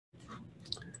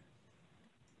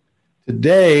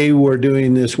Today, we're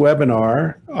doing this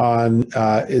webinar on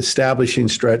establishing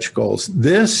stretch goals.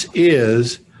 This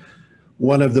is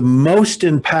one of the most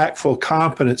impactful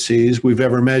competencies we've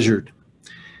ever measured.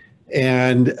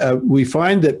 And we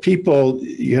find that people,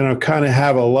 kind of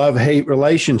have a love-hate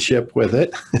relationship with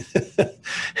it.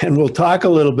 And we'll talk a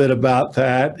little bit about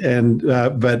that.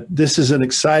 But this is an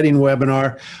exciting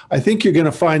webinar. I think you're going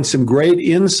to find some great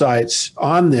insights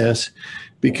on this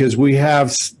because we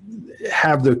have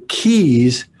the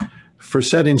keys for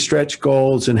setting stretch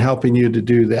goals and helping you to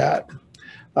do that.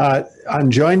 I'm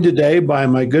joined today by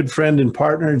my good friend and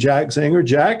partner, Jack Zenger.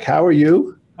 Jack, how are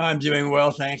you? I'm doing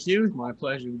well, thank you. My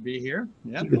pleasure to be here.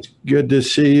 Yeah. It's good to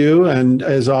see you, and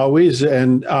as always.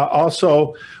 And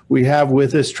also, we have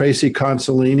with us Tracy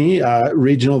Consolini,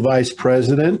 Regional Vice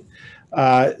President.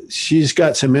 She's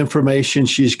got some information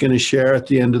she's going to share at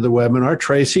the end of the webinar.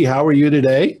 Tracy, how are you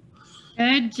today?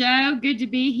 Good, Joe. Good to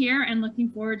be here and looking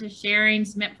forward to sharing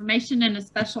some information and a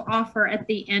special offer at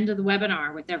the end of the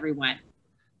webinar with everyone.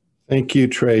 Thank you,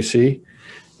 Tracy.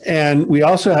 And we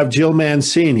also have Jill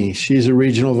Mancini. She's a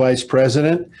Regional Vice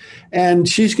President, and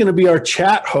she's going to be our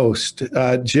chat host.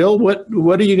 Jill, what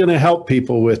are you going to help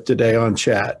people with today on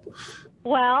chat?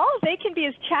 Well, they can be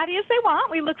as chatty as they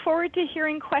want. We look forward to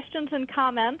hearing questions and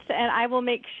comments, and I will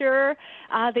make sure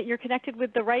that you're connected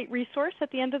with the right resource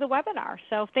at the end of the webinar.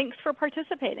 So thanks for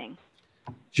participating.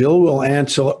 Jill will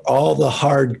answer all the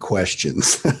hard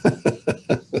questions.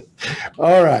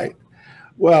 All right.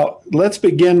 Well, let's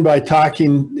begin by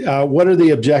talking, what are the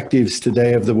objectives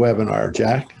today of the webinar,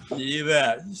 Jack? You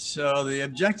bet. So the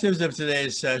objectives of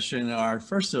today's session are,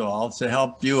 first of all, to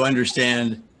help you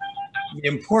understand the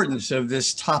importance of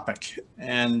this topic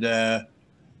and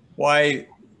why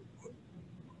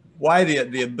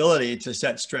the ability to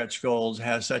set stretch goals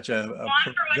has such a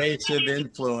pervasive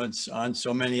influence on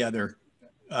so many other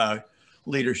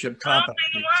leadership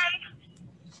competencies.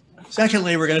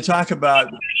 Secondly, we're going to talk about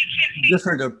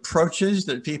different approaches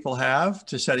that people have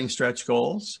to setting stretch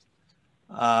goals.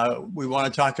 We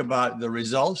want to talk about the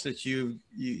results that you've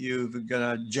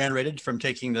generated from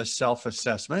taking the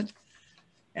self-assessment.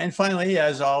 And finally,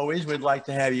 as always, we'd like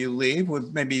to have you leave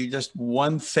with maybe just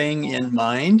one thing in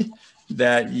mind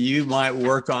that you might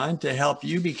work on to help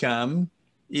you become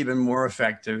even more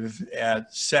effective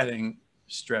at setting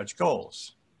stretch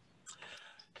goals.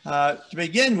 To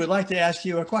begin, we'd like to ask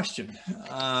you a question.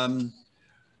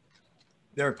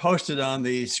 They're posted on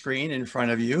the screen in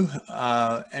front of you,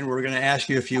 and we're going to ask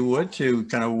you, if you would, to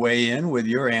kind of weigh in with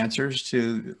your answers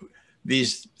to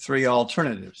these three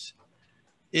alternatives.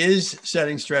 Is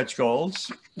setting stretch goals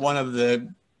one of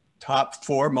the top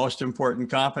 4 most important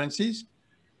competencies?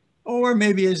 Or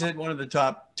maybe is it one of the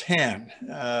top 10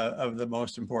 of the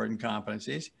most important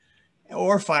competencies?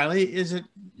 Or finally, is it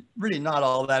really not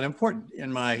all that important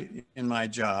in my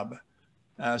job?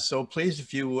 So please,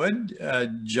 if you would,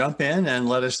 jump in and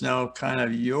let us know kind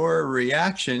of your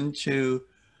reaction to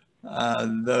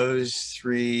those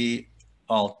 3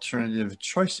 alternative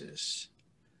choices.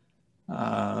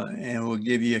 And we'll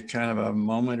give you kind of a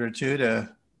moment or two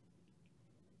to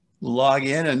log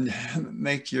in and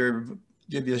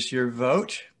give us your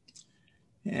vote.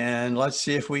 And let's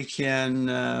see if we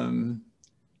can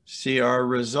see our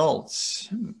results.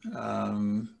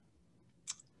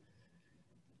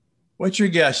 What's your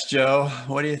guess, Joe?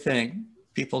 What do you think?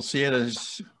 People see it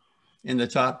as in the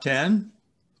top 10?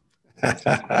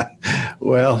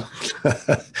 Well,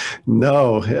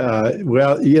 no.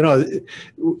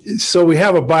 So we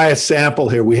have a biased sample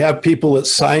here. We have people that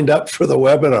signed up for the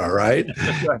webinar, right?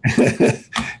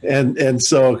 and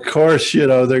so of course,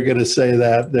 they're going to say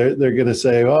that. They're going to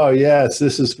say, "Oh yes,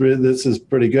 this is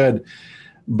pretty good."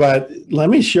 But let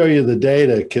me show you the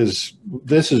data because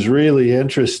this is really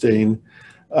interesting.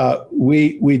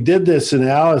 We did this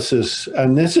analysis,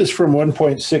 and this is from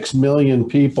 1.6 million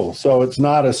people, so it's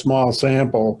not a small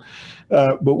sample.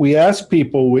 But we asked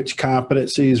people which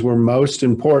competencies were most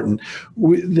important.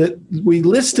 We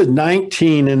listed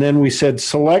 19, and then we said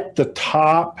select the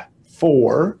top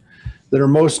 4 that are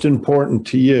most important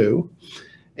to you.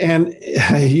 And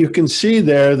you can see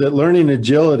there that learning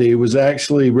agility was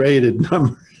actually rated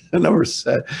number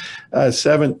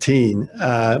 17,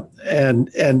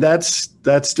 and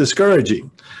that's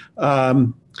discouraging.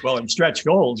 Well, and stretch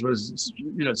goals was,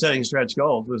 setting stretch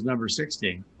goals was number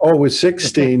 16. Oh, it was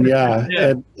 16, yeah.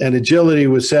 Yeah. And agility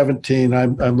was 17.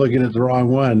 I'm looking at the wrong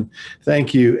one.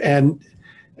 Thank you. And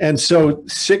so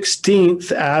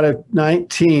 16th out of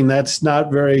 19, that's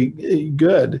not very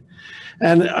good.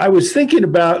 And I was thinking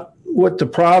about what the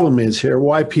problem is here,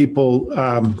 why people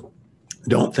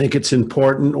don't think it's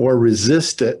important or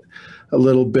resist it. a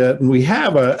little bit. And we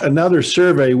have another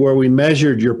survey where we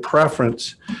measured your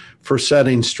preference for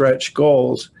setting stretch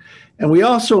goals. And we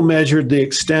also measured the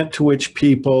extent to which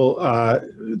people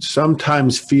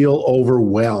sometimes feel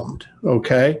overwhelmed,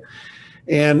 okay?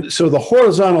 And so the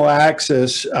horizontal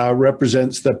axis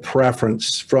represents the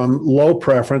preference from low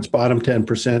preference, bottom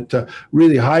 10%, to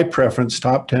really high preference,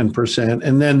 top 10%.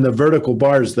 And then the vertical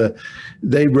bars,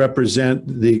 they represent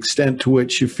the extent to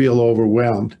which you feel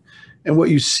overwhelmed. And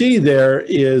what you see there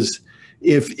is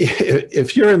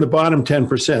if you're in the bottom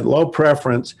 10%, low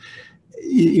preference,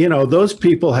 you know, those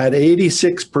people had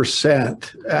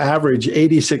 86%, average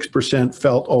 86%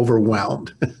 felt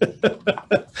overwhelmed.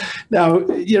 Now,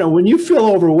 you know, when you feel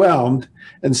overwhelmed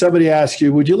and somebody asks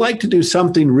you, would you like to do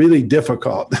something really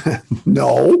difficult?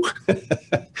 No.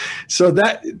 So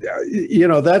that, you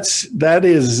know, that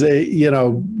is, you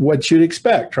know, what you'd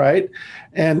expect, right?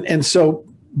 And so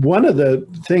one of the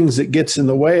things that gets in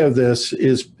the way of this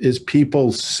is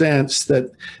people's sense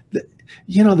that,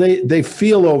 you know, they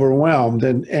feel overwhelmed.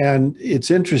 And it's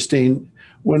interesting,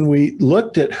 when we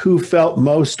looked at who felt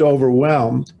most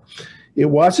overwhelmed, it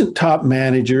wasn't top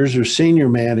managers or senior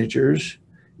managers,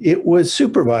 it was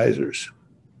supervisors.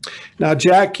 Now,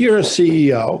 Jack, you're a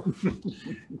CEO.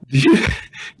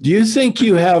 Do you think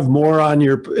you have more on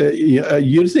your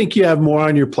you think you have more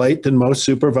on your plate than most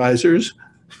supervisors?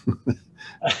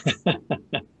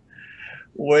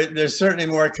 Well, there's certainly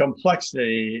more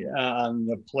complexity on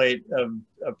the plate of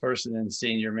a person in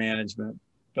senior management,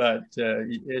 but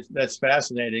that's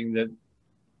fascinating that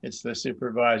it's the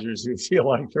supervisors who feel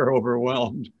like they're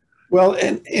overwhelmed. Well,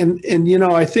 and you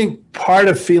know, I think part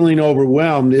of feeling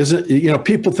overwhelmed isn't, you know,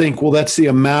 people think, well, that's the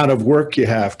amount of work you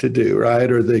have to do,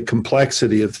 right? Or the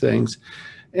complexity of things.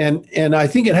 And I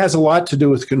think it has a lot to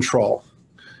do with control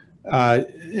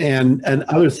and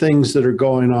other things that are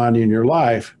going on in your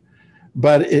life.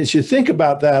 But as you think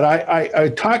about that, I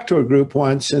talked to a group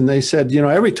once and they said, you know,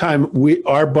 every time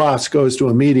our boss goes to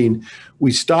a meeting,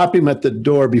 we stop him at the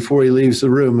door before he leaves the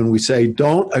room and we say,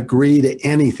 don't agree to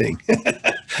anything,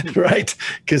 right?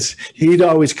 Because he'd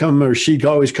always come or she'd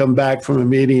always come back from a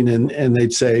meeting and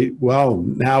they'd say, well,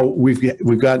 now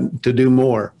we've got to do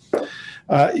more.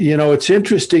 You know, it's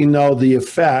interesting, though, the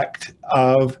effect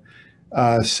of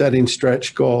setting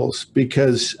stretch goals,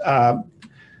 because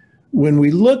when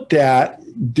we looked at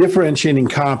differentiating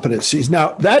competencies,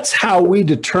 now that's how we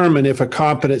determine if a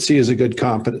competency is a good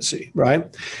competency,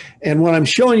 right? And what I'm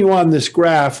showing you on this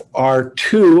graph are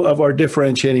two of our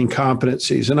differentiating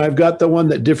competencies. And I've got the one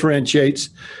that differentiates,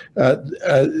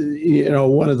 you know,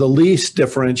 one of the least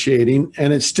differentiating,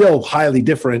 and it's still highly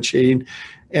differentiating.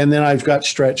 And then I've got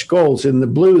stretch goals in the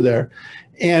blue there.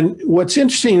 And what's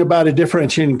interesting about a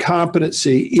differentiating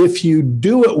competency, if you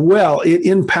do it well, it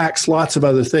impacts lots of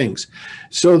other things.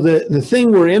 So the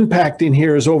thing we're impacting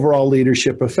here is overall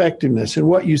leadership effectiveness. And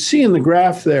what you see in the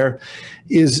graph there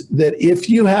is that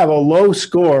if you have a low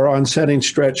score on setting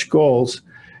stretch goals,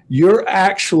 you're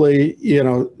actually, you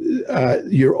know,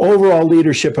 your overall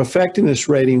leadership effectiveness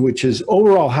rating, which is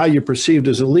overall how you're perceived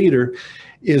as a leader,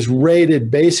 is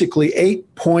rated basically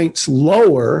 8 points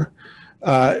lower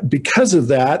because of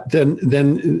that than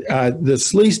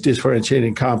this least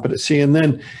differentiating competency. And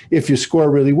then if you score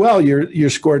really well, you're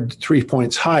scored 3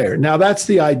 points higher. Now, that's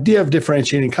the idea of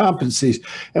differentiating competencies.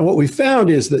 And what we found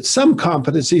is that some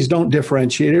competencies don't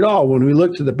differentiate at all. When we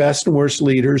looked at the best and worst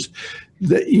leaders,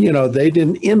 you know, they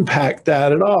didn't impact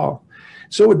that at all.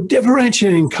 So a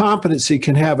differentiating competency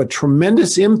can have a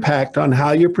tremendous impact on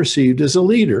how you're perceived as a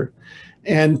leader.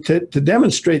 And to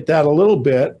demonstrate that a little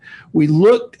bit, we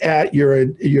looked at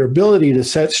your ability to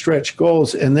set stretch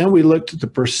goals, and then we looked at the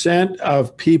percent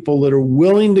of people that are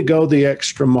willing to go the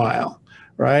extra mile,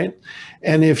 right?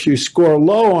 And if you score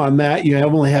low on that, you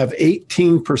only have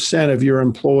 18% of your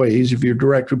employees, of your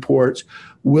direct reports,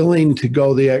 willing to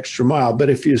go the extra mile. But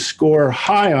if you score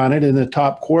high on it in the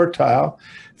top quartile,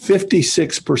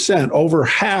 56%, over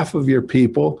half of your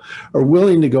people are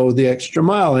willing to go the extra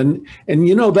mile. And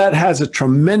you know, that has a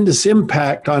tremendous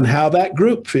impact on how that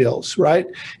group feels, right?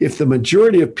 If the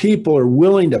majority of people are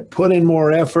willing to put in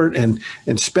more effort and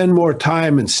spend more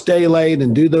time and stay late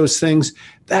and do those things,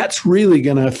 that's really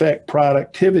going to affect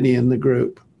productivity in the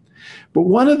group. But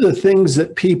one of the things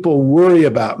that people worry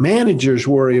about, managers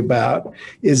worry about,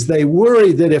 is they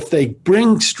worry that if they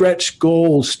bring stretch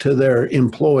goals to their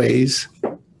employees,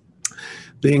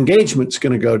 the engagement's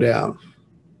going to go down.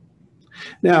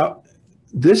 Now,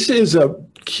 this is a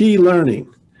key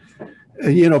learning.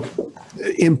 You know,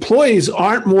 employees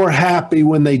aren't more happy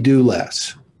when they do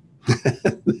less.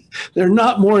 They're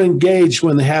not more engaged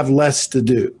when they have less to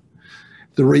do.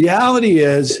 The reality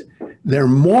is They're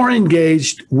more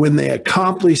engaged when they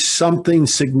accomplish something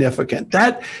significant.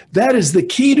 That is the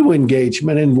key to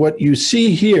engagement. And what you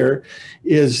see here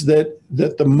is that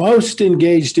the most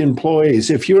engaged employees,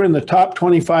 if you're in the top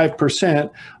 25%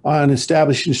 on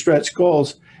establishing stretch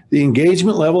goals, the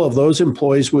engagement level of those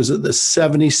employees was at the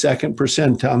 72nd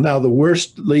percentile. Now, the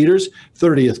worst leaders,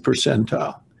 30th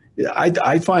percentile.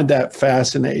 I find that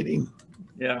fascinating.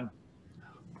 Yeah.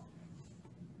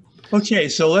 Okay,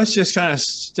 so let's just kind of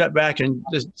step back and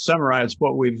just summarize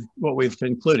what we've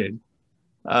concluded.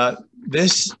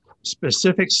 This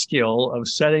specific skill of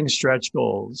setting stretch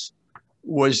goals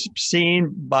was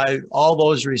seen by all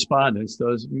those respondents,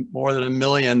 those more than 1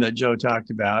 million that Joe talked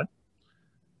about,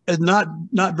 as not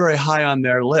very high on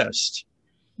their list.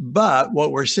 But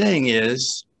what we're saying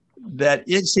is that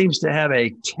it seems to have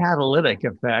a catalytic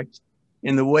effect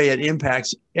in the way it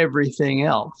impacts everything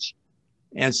else.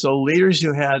 And so leaders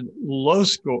who had low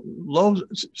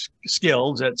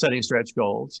skills at setting stretch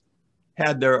goals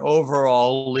had their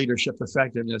overall leadership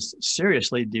effectiveness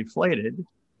seriously deflated,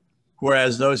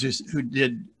 whereas those who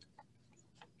did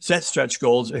set stretch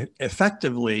goals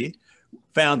effectively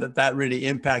found that really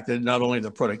impacted not only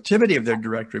the productivity of their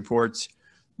direct reports,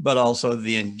 but also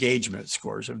the engagement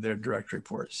scores of their direct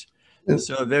reports.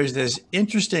 So there's this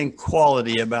interesting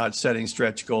quality about setting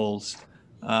stretch goals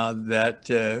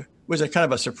that was a kind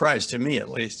of a surprise to me, at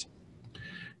least.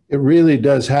 It really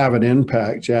does have an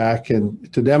impact, Jack.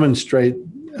 And to demonstrate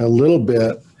a little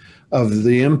bit of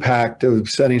the impact of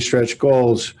setting stretch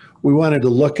goals, we wanted to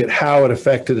look at how it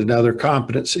affected another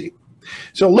competency.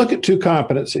 So look at 2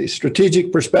 competencies,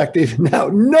 strategic perspective. Now,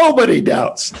 nobody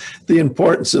doubts the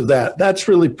importance of that. That's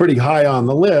really pretty high on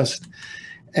the list.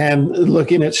 And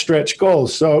looking at stretch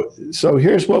goals. So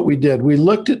here's what we did. We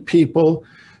looked at people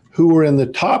who were in the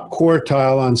top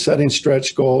quartile on setting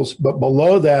stretch goals, but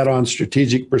below that on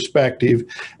strategic perspective.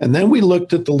 And then we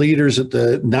looked at the leaders at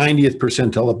the 90th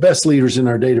percentile, the best leaders in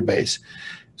our database.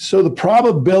 So the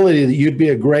probability that you'd be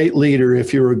a great leader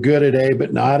if you were good at A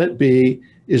but not at B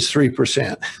is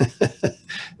 3%.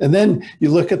 And then you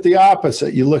look at the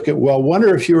opposite. You look at, well,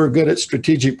 wonder if you were good at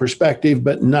strategic perspective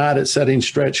but not at setting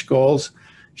stretch goals.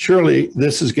 Surely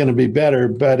this is going to be better,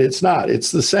 but it's not.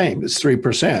 It's the same. It's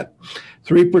 3%.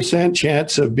 3%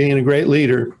 chance of being a great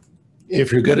leader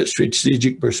if you're good at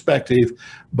strategic perspective,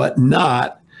 but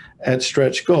not at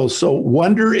stretch goals. So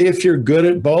wonder if you're good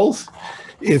at both.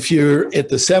 If you're at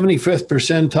the 75th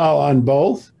percentile on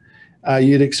both,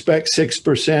 you'd expect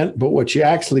 6%, but what you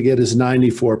actually get is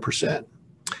 94%.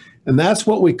 And that's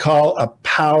what we call a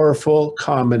powerful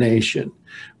combination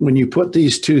when you put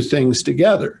these 2 things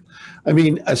together. I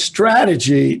mean, a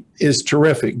strategy is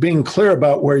terrific, being clear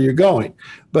about where you're going,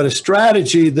 but a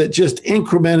strategy that just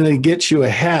incrementally gets you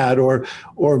ahead or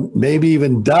maybe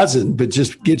even doesn't, but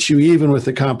just gets you even with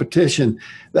the competition,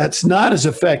 that's not as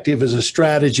effective as a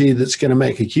strategy that's going to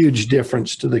make a huge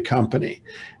difference to the company.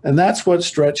 And that's what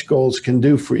stretch goals can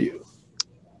do for you.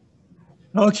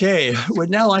 Okay,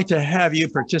 would now like to have you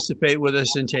participate with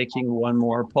us in taking one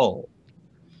more poll.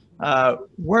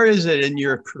 Where is it in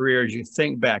your career as you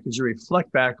think back, as you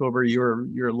reflect back over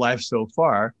your life so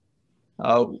far?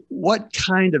 What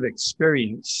kind of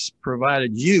experience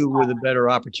provided you with a better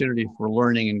opportunity for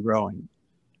learning and growing?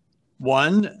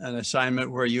 1, an assignment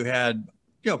where you had,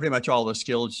 pretty much all the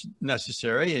skills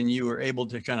necessary and you were able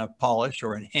to kind of polish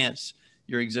or enhance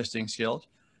your existing skills.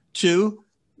 2,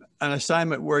 an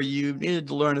assignment where you needed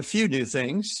to learn a few new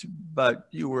things, but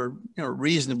you were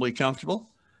reasonably comfortable.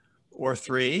 Or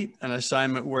 3, an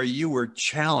assignment where you were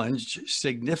challenged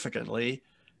significantly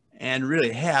and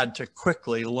really had to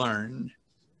quickly learn.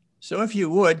 So if you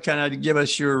would kind of give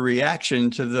us your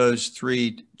reaction to those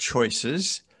 3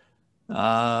 choices,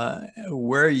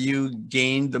 where you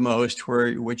gained the most,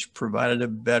 which provided a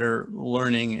better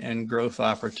learning and growth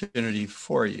opportunity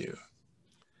for you.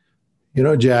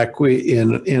 Jack, we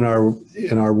in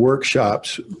our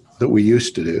workshops that we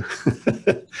used to do,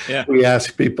 yeah. We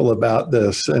ask people about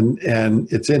this, and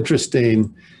it's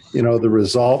interesting. The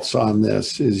results on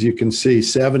this is you can see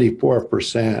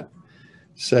 74%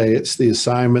 say it's the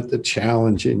assignment that's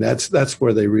challenging. That's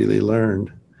where they really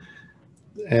learned,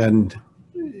 and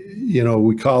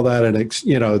we call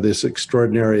that this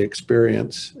extraordinary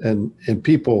experience, and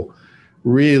people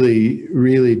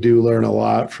really do learn a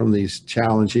lot from these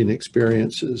challenging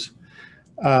experiences.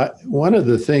 One of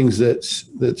the things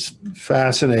that's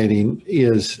fascinating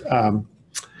is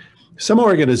some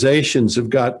organizations have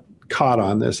got caught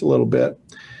on this a little bit.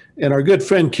 And our good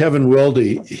friend Kevin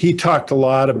Wilde, he talked a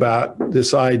lot about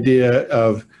this idea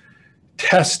of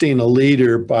testing a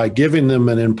leader by giving them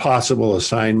an impossible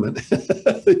assignment,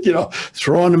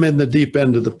 throwing them in the deep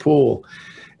end of the pool.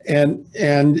 And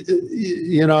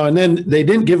you know, and then they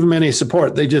didn't give them any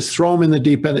support. They just throw them in the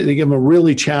deep end. They give them a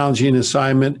really challenging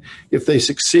assignment. If they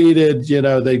succeeded, you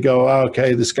know, they'd go, oh,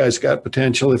 okay, this guy's got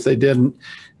potential. If they didn't,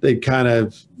 they'd kind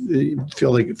of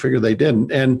figure they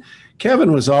didn't. And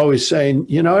Kevin was always saying,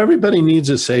 you know, everybody needs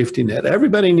a safety net.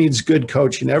 Everybody needs good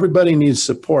coaching. Everybody needs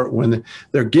support when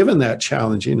they're given that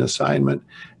challenging assignment.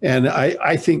 And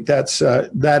I think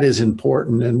that is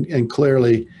important, and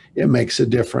clearly it makes a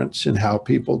difference in how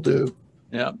people do.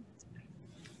 Yeah.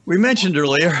 We mentioned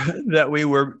earlier that we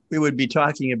would be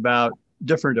talking about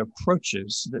different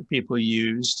approaches that people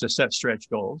use to set stretch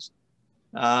goals.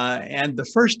 And the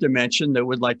first dimension that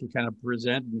we'd like to kind of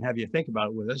present and have you think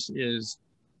about with us is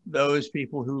those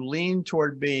people who lean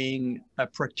toward being a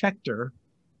protector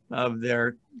of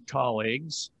their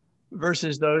colleagues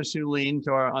versus those who lean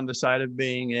on the side of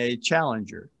being a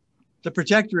challenger. The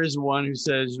protector is the one who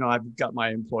says, you know, I've got my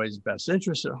employees' best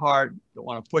interests at heart. Don't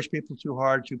want to push people too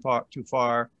hard, too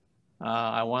far.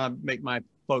 I want to make my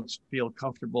folks feel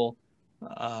comfortable.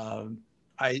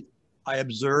 I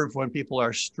observe when people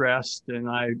are stressed, and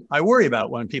I worry about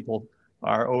when people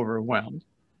are overwhelmed.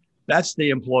 That's the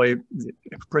employee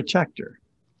protector.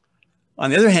 On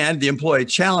the other hand, the employee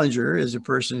challenger is a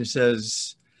person who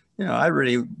says, you know, I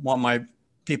really want my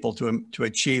people to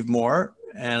achieve more,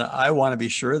 and I want to be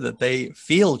sure that they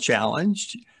feel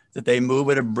challenged, that they move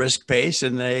at a brisk pace,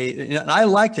 and I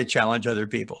like to challenge other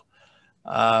people.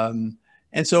 And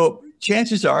so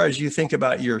chances are, as you think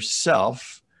about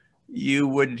yourself, you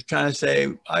would kind of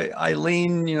say, I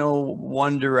lean, you know,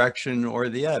 one direction or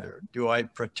the other. Do I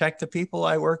protect the people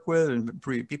I work with and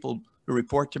people who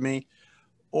report to me,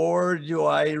 or do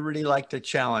I really like to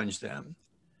challenge them?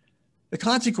 The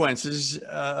consequences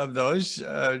of those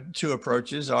two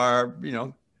approaches are, you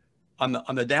know,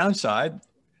 on the downside,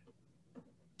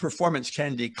 performance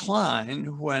can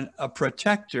decline when a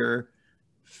protector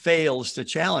fails to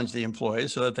challenge the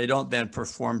employees so that they don't then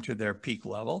perform to their peak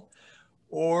level,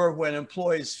 or when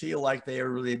employees feel like they are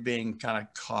really being kind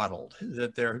of coddled,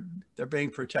 that they're being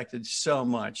protected so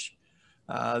much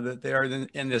that they are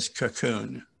in this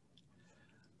cocoon.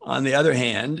 On the other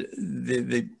hand,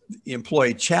 the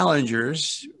employee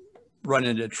challengers run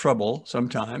into trouble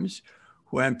sometimes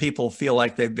when people feel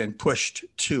like they've been pushed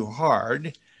too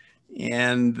hard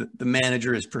and the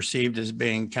manager is perceived as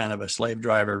being kind of a slave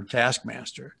driver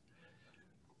taskmaster.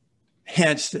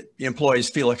 Hence, the employees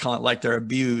feel like they're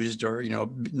abused or, you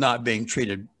know, not being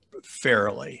treated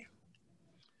fairly.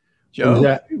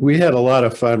 Joe? We had a lot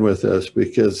of fun with this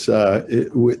because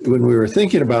when we were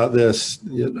thinking about this,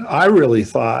 I really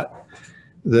thought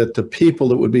that the people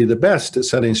that would be the best at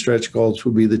setting stretch goals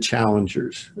would be the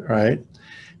challengers, right?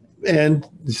 And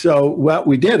so what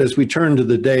we did is we turned to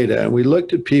the data and we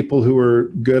looked at people who were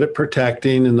good at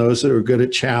protecting and those that were good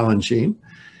at challenging.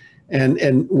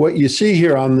 And what you see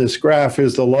here on this graph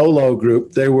is the low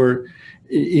group. They were,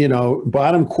 you know,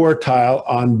 bottom quartile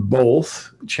on both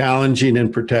challenging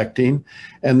and protecting.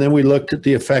 And then we looked at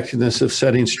the effectiveness of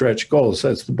setting stretch goals.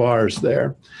 That's the bars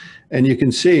there. And you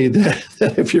can see that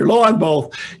if you're low on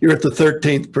both, you're at the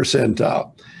 13th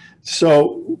percentile.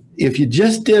 So if you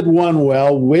just did one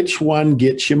well, which one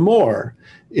gets you more?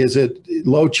 Is it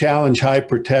low challenge, high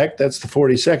protect? That's the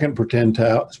 42nd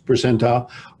percentile,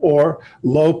 or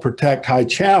low protect, high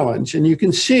challenge. And you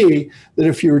can see that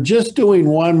if you were just doing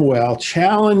one well,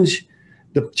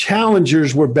 the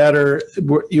challengers were better,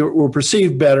 were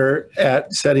perceived better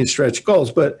at setting stretch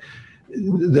goals, but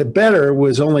the better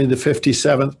was only the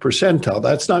 57th percentile.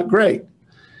 That's not great.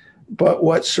 But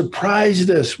what surprised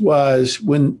us was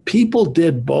when people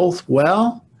did both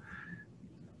well,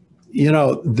 you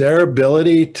know, their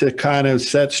ability to kind of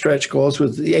set stretch goals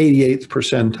was the 88th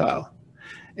percentile.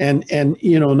 And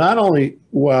you know, not only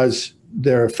was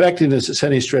their effectiveness at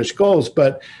setting stretch goals,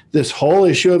 but this whole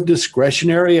issue of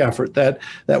discretionary effort, that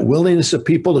willingness of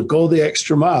people to go the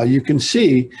extra mile. You can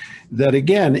see that,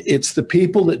 again, it's the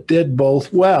people that did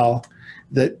both well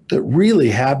that really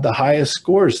had the highest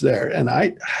scores there.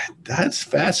 And that's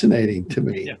fascinating to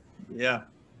me. Yeah,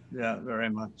 very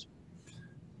much.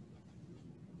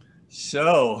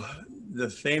 So the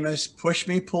famous push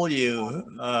me, pull you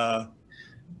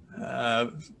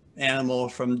animal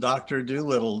from Dr.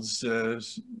 Doolittle's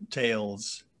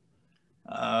tales.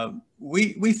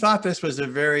 We thought this was a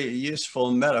very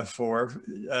useful metaphor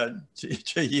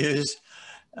to use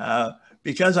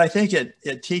because I think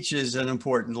it teaches an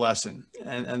important lesson.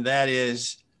 And that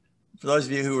is, for those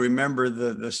of you who remember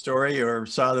the story or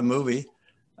saw the movie,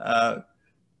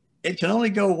 it can only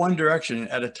go one direction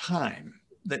at a time.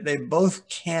 They both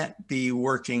can't be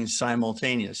working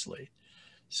simultaneously.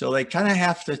 So they kind of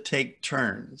have to take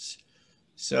turns.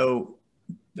 So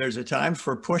there's a time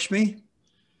for push me,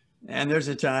 and there's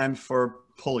a time for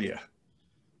pull you.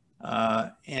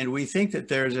 And we think that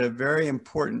there's a very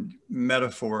important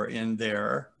metaphor in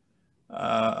there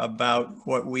about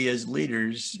what we as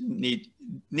leaders need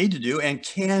to do and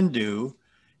can do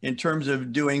in terms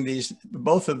of doing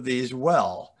both of these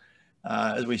well.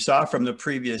 As we saw from the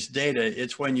previous data,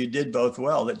 it's when you did both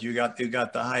well that you got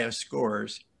the highest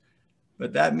scores.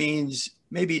 But that means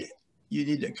maybe you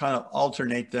need to kind of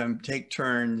alternate them, take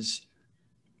turns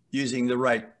using the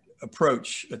right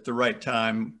approach at the right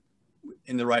time,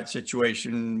 in the right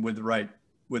situation, with the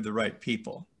right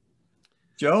people.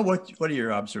 Joe, what are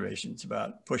your observations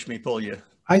about push me, pull you?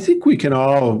 I think we can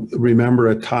all remember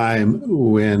a time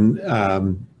when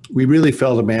we really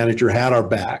felt a manager had our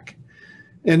back.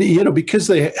 And, you know, because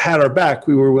they had our back,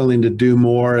 we were willing to do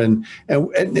more, and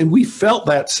we felt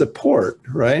that support,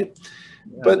 right?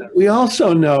 Yeah. But we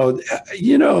also know,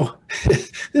 you know,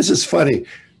 this is funny.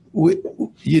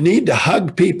 You need to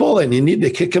hug people and you need to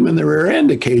kick them in the rear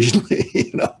end occasionally.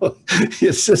 You know,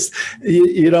 it's just,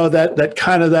 you know, that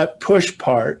kind of that push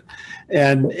part,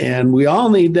 and we all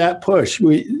need that push.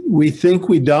 We think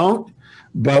we don't,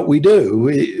 but we do.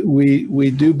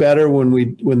 We do better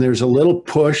when there's a little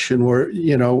push and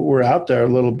we're out there a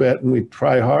little bit and we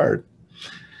try hard.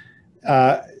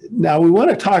 Now we want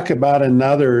to talk about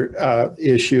another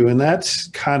issue, and that's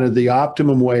kind of the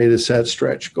optimum way to set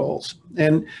stretch goals.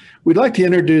 And we'd like to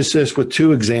introduce this with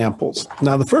two examples.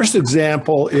 Now, the first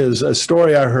example is a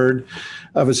story I heard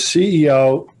of a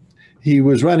CEO. He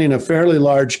was running a fairly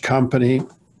large company.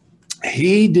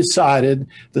 He decided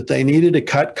that they needed to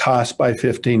cut costs by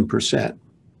 15%.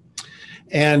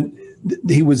 And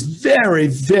he was very,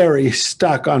 very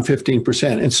stuck on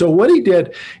 15%. And so what he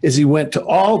did is he went to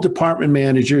all department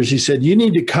managers. He said, you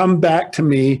need to come back to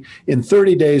me in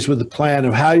 30 days with a plan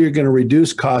of how you're going to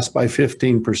reduce costs by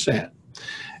 15%.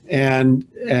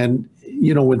 And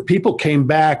you know, when people came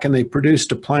back and they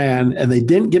produced a plan and they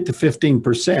didn't get to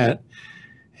 15%,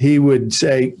 he would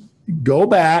say, go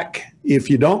back. If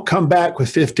you don't come back with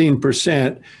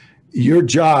 15%, your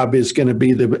job is going to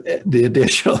be the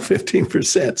additional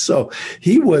 15%. So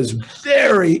he was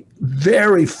very,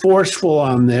 very forceful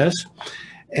on this,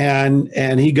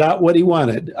 and he got what he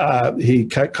wanted. He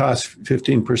cut costs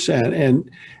 15%.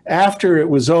 And after it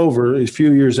was over, a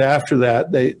few years after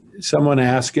that, someone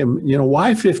asked him, you know,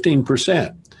 why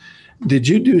 15%? Did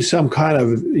you do some kind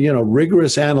of, you know,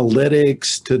 rigorous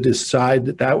analytics to decide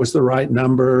that that was the right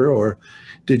number, or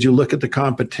did you look at the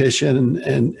competition?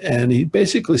 And he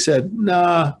basically said,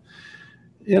 nah,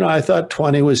 you know, I thought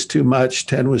 20 was too much,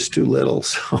 10 was too little.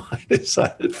 So I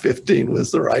decided 15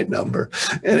 was the right number.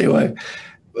 Anyway,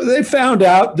 they found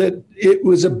out that it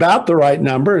was about the right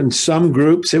number. In some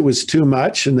groups, it was too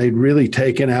much, and they'd really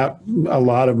taken out a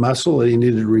lot of muscle that he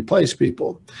needed to replace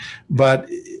people. But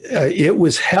it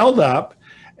was held up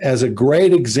as a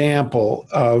great example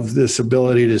of this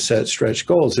ability to set stretch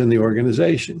goals in the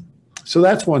organization. So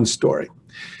that's one story.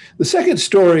 The second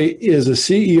story is a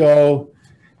CEO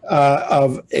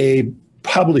of a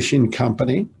publishing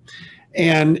company.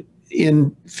 And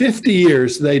in 50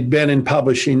 years they'd been in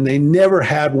publishing, they never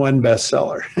had one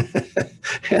bestseller.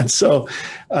 And so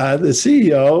the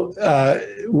CEO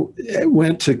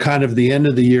went to kind of the end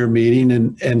of the year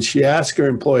meeting, and she asked her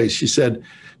employees, she said,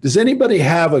 does anybody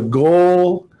have a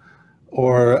goal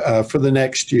or for the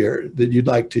next year that you'd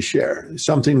like to share,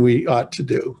 something we ought to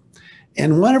do?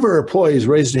 And one of her employees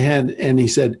raised a hand and he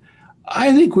said,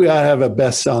 I think we ought to have a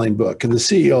best-selling book. And the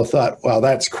CEO thought, wow,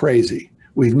 that's crazy.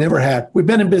 We've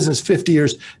been in business 50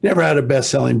 years, never had a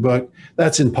best-selling book.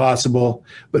 That's impossible.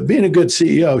 But being a good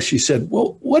CEO, she said,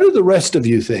 well, what do the rest of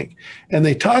you think? And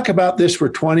they talk about this for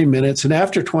 20 minutes. And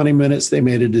after 20 minutes, they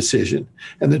made a decision.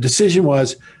 And the decision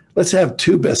was, let's have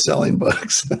 2 best-selling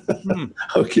books.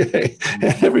 Okay.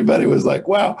 And everybody was like,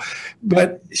 wow.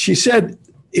 But she said,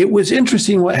 it was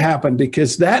interesting what happened,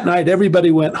 because that night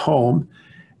everybody went home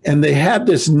and they had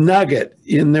this nugget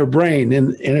in their brain,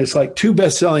 and it's like 2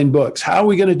 best-selling books. How are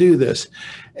we going to do this?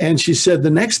 And she said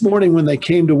the next morning when they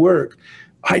came to work,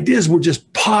 ideas were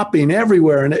just popping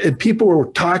everywhere, and people were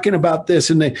talking about this,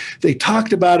 and they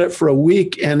talked about it for a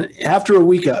week, and after a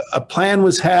week a plan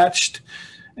was hatched,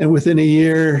 and within a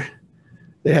year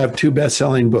they have 2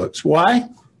 best-selling books. Why?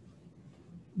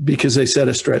 Because they set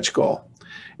a stretch goal.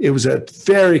 It was a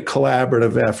very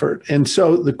collaborative effort. And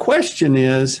so the question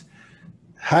is,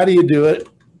 how do you do it?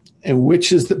 And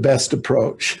which is the best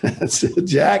approach? So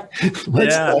Jack,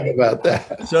 let's talk about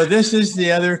that. So this is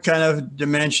the other kind of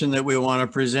dimension that we want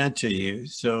to present to you.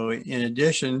 So in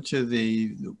addition to the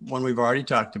one we've already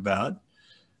talked about,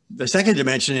 the second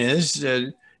dimension is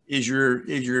is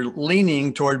you're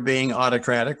leaning toward being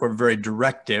autocratic or very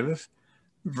directive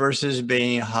versus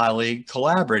being highly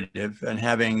collaborative and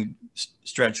having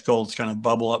stretch goals kind of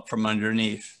bubble up from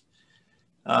underneath.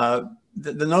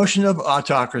 The notion of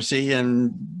autocracy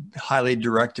and highly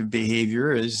directive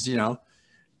behavior is,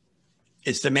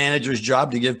 it's the manager's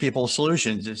job to give people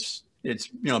solutions. It's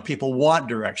people want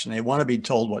direction. They want to be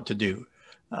told what to do.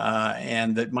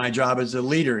 And that my job as a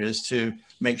leader is to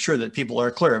make sure that people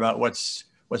are clear about what's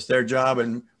their job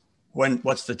and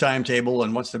what's the timetable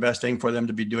and what's the best thing for them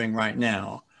to be doing right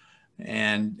now.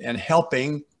 And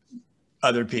helping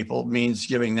other people means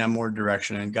giving them more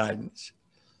direction and guidance.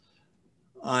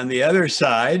 On the other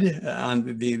side, on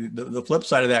the flip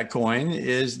side of that coin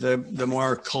is the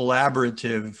more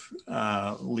collaborative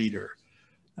leader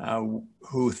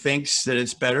who thinks that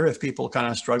it's better if people kind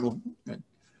of struggle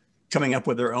coming up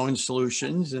with their own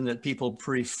solutions and that people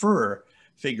prefer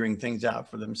figuring things out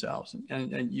for themselves.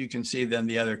 And you can see then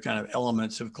the other kind of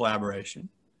elements of collaboration.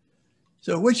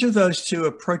 So which of those two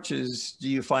approaches do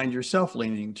you find yourself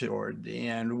leaning toward,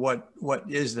 and what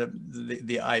is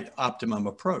the optimum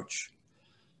approach?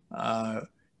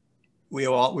 We've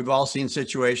all seen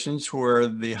situations where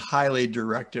the highly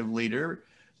directive leader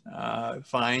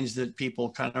finds that people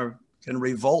kind of can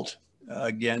revolt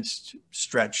against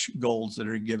stretch goals that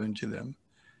are given to them.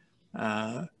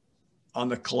 On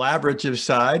the collaborative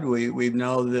side, we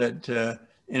know that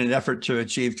in an effort to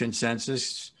achieve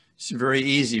consensus, it's very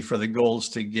easy for the goals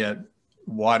to get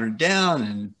watered down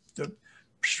and the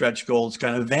stretch goals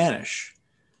kind of vanish.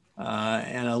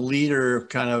 And a leader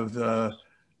kind of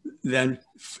then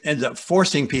ends up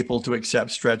forcing people to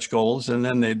accept stretch goals, and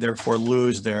then they therefore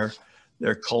lose their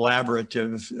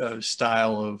collaborative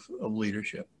style of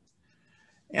leadership.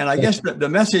 And I guess the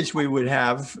message we would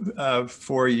have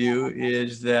for you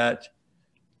is that,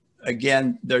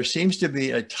 again, there seems to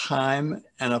be a time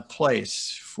and a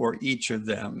place for each of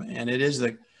them, and it is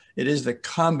the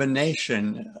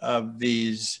combination of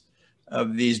these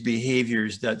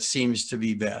behaviors that seems to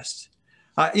be best.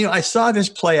 I saw this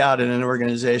play out in an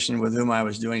organization with whom I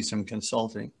was doing some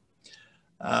consulting.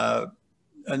 A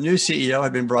new CEO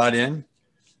had been brought in.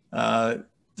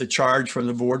 The charge from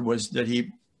the board was that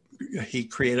he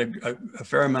created a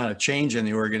fair amount of change in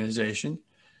the organization.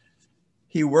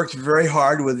 He worked very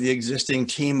hard with the existing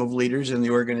team of leaders in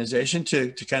the organization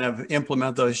to kind of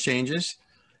implement those changes.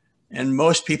 And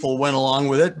most people went along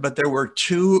with it, but there were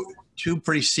two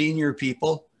pretty senior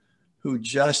people who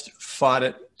just fought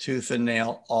it tooth and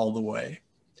nail all the way.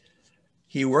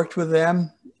 He worked with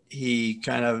them. He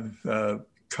kind of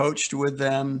coached with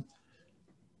them.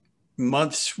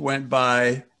 Months went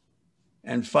by,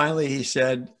 and finally he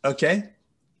said, "Okay,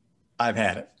 I've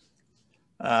had it."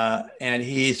 And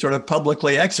he sort of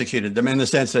publicly executed them in the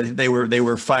sense that they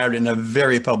were fired in a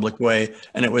very public way,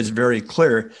 and it was very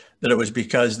clear that it was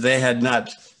because they had not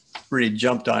really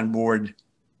jumped on board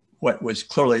what was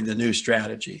clearly the new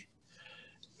strategy.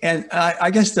 And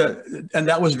I guess and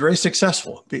that was very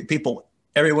successful.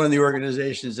 Everyone in the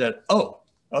organization said, "Oh,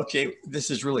 okay,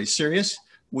 this is really serious.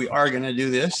 We are going to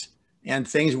do this." And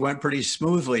things went pretty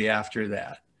smoothly after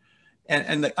that.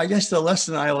 And I guess the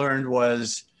lesson I learned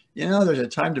was, there's a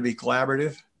time to be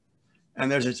collaborative,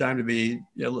 and there's a time to be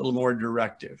a little more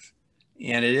directive.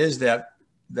 And it is that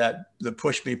the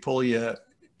push me, pull you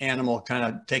animal kind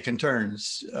of taking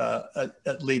turns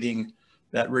at leading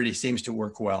that really seems to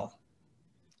work well.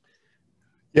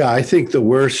 Yeah, I think the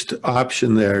worst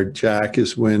option there, Jack,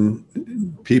 is when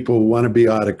people want to be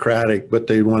autocratic, but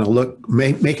they want to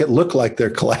make it look like they're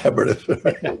collaborative.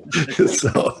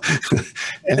 So,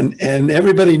 and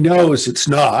everybody knows it's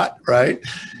not, right?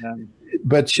 Yeah.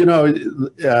 But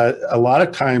a lot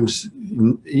of times,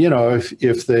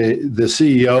 if the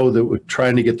CEO that was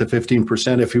trying to get the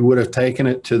 15%, if he would have taken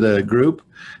it to the group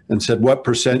and said, "What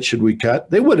percent should we cut?"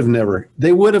 They would have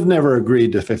never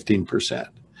agreed to 15%.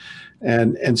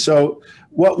 And so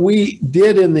what we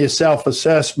did in the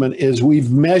self-assessment is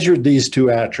we've measured these two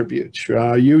attributes.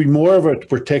 Are you more of a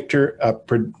protector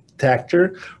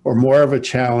or more of a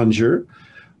challenger?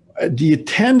 Do you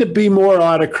tend to be more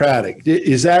autocratic?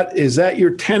 Is that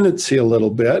your tendency a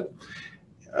little bit?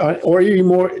 Or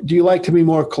do you like to be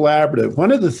more collaborative?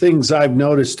 One of the things I've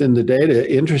noticed in the data,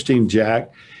 interesting,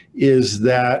 Jack, is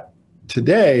that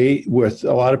today, with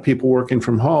a lot of people working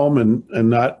from home and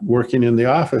not working in the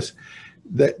office,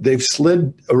 that they've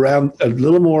slid around a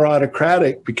little more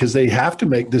autocratic because they have to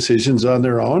make decisions on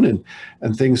their own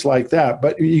and things like that.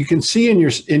 But you can see in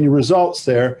your results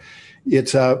there,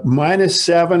 it's a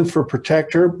 -7 for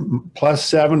protector,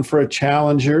 +7 for a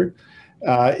challenger,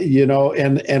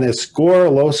 and a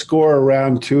low score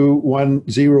around 2, 1,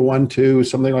 0, 1, 2,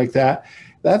 something like that.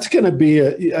 that's going to be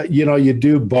you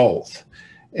do both.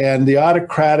 And the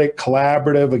autocratic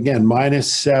collaborative, again,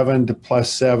 -7 to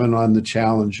 +7 on the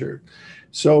challenger.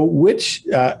 So which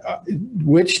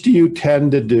do you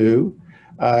tend to do,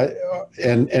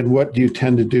 and what do you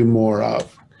tend to do more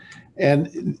of?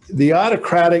 And the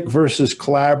autocratic versus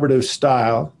collaborative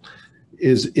style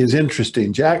is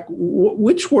interesting. Jack,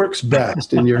 which works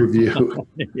best in your view?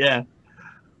 Yeah.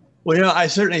 Well, I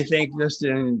certainly think just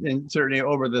in certainly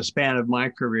over the span of my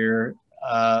career,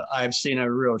 I've seen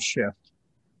a real shift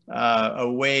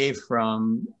away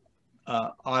from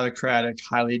autocratic,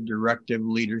 highly directive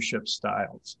leadership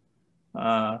styles.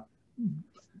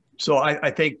 So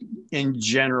I think in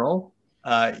general,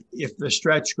 if the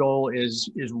stretch goal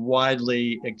is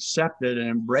widely accepted and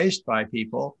embraced by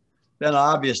people, then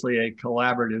obviously a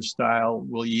collaborative style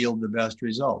will yield the best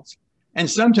results. And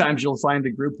sometimes you'll find the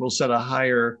group will set a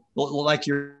higher, like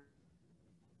your.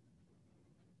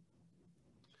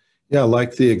 Yeah,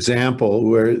 like the example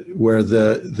where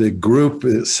the group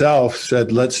itself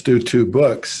said, let's do 2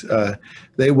 books.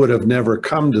 They would have never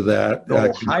come to that.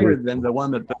 Goal higher than the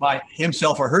one that by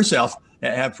himself or herself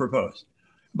have proposed.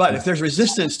 But if there's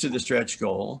resistance to the stretch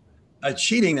goal,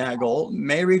 achieving that goal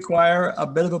may require a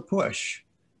bit of a push,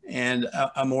 and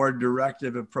a more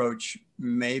directive approach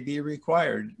may be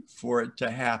required for it to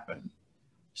happen.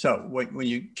 So when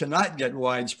you cannot get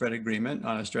widespread agreement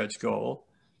on a stretch goal,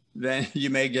 then you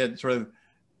may get sort of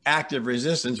active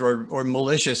resistance or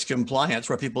malicious compliance,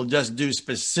 where people just do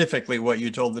specifically what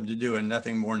you told them to do and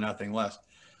nothing more, nothing less.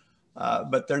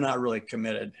 But they're not really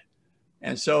committed.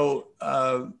 And so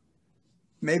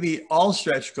maybe all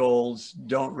stretch goals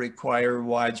don't require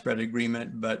widespread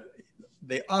agreement, but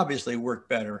they obviously work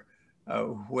better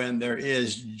when there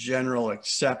is general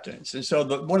acceptance. And so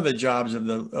one of the jobs of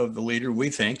the leader, we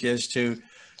think, is to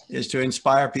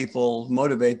inspire people,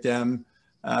 motivate them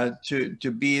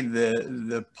to be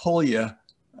the pull you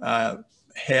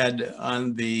head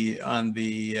on the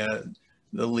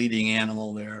leading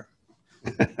animal there.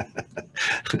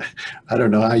 I don't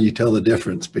know how you tell the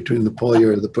difference between the pull you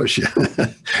or the push you.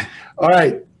 All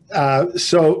right.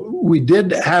 So we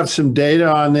did have some data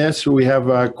on this. We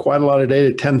have quite a lot of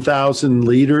data, 10,000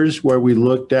 leaders, where we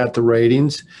looked at the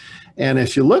ratings. And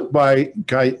if you look by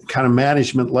kind of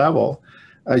management level,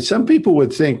 some people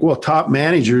would think, well, top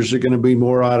managers are going to be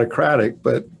more autocratic,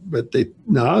 but they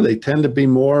tend to be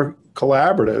more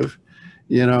collaborative,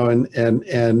 and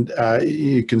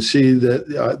you can see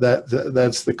that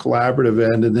that's the collaborative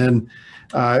end. And then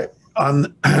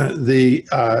on the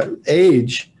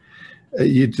age,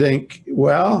 you'd think,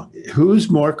 well, who's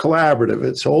more collaborative?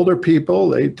 It's older people.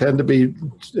 They tend to be,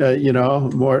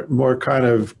 more kind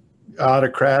of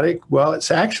autocratic. Well,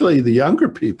 it's actually the younger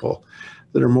people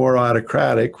that are more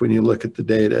autocratic when you look at the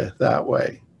data that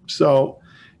way. So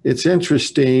it's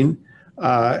interesting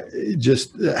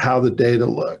just how the data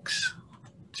looks.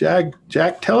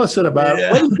 Jack, tell us about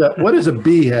what is a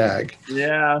BHAG?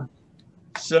 Yeah.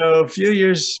 So a few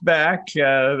years back,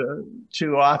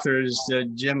 2 authors,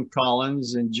 Jim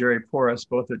Collins and Jerry Porras,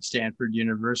 both at Stanford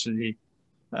University,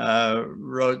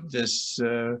 wrote this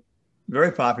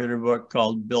very popular book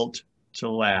called Built to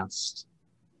Last.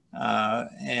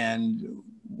 And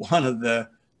one of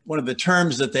the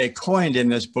terms that they coined in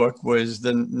this book was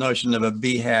the notion of a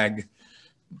BHAG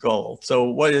goal. So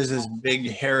what is this big,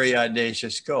 hairy,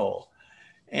 audacious goal?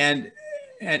 And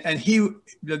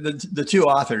the 2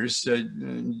 authors,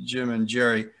 Jim and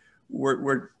Jerry,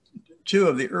 were 2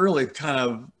 of the early kind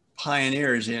of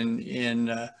pioneers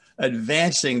in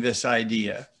advancing this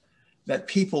idea that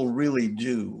people really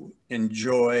do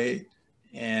enjoy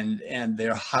and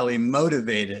they're highly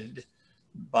motivated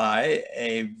by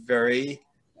a very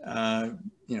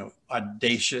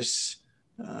audacious,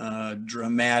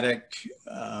 dramatic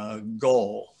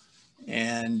goal.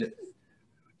 And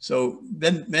so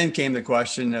then came the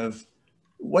question of,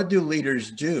 what do leaders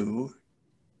do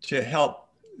to help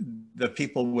the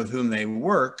people with whom they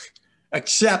work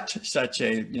accept such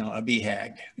a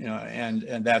BHAG,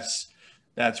 and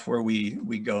that's where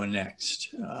we go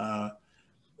next.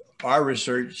 Our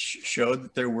research showed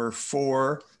that there were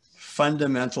 4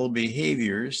 fundamental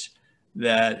behaviors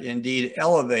that indeed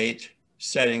elevate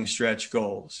setting stretch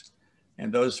goals.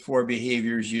 And those 4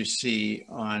 behaviors you see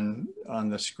on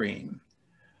the screen.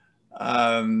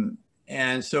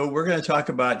 And so we're going to talk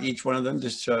about each one of them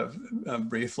just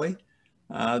briefly.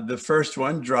 The first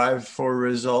one, drive for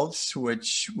results,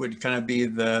 which would kind of be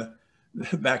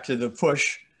back to the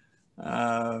push.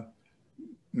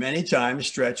 Many times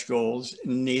stretch goals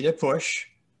need a push,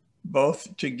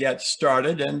 both to get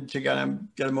started and to get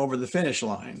them over the finish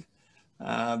line.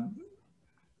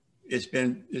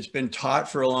 it's been taught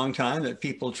for a long time that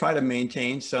people try to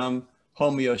maintain some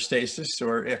homeostasis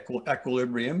or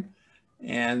equilibrium,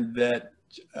 and that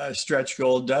a stretch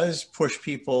goal does push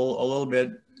people a little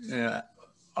bit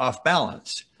off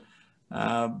balance.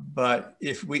 But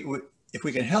if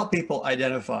we can help people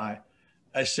identify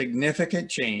a significant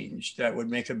change that would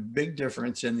make a big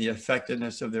difference in the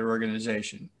effectiveness of their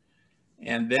organization,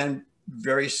 and then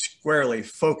very squarely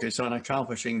focus on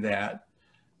accomplishing that,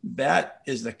 that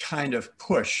is the kind of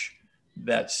push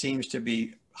that seems to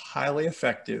be highly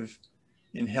effective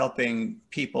in helping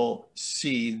people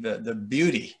see the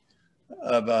beauty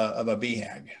of a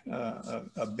BHAG,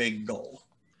 a big goal.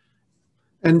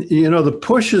 And you know, the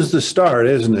push is the start,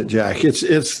 isn't it, Jack?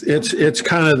 It's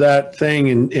kind of that thing,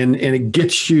 and it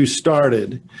gets you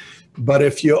started. But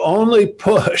if you only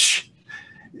push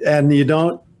and you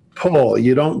don't pull,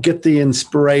 you don't get the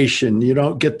inspiration, you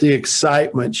don't get the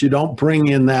excitement, you don't bring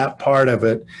in that part of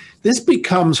it, this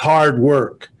becomes hard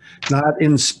work, not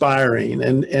inspiring.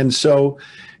 And so,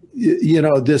 you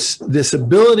know, this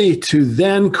ability to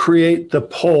then create the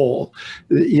pull,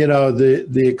 you know,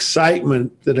 the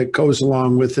excitement that it goes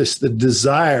along with this, the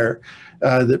desire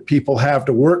that people have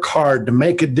to work hard, to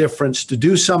make a difference, to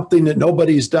do something that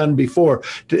nobody's done before,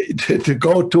 to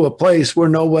go to a place where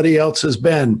nobody else has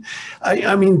been.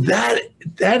 I mean, that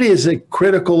is a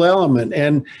critical element,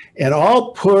 and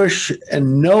all push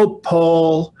and no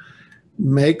pull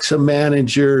makes a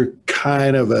manager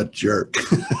kind of a jerk.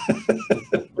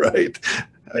 Right?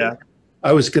 Yeah.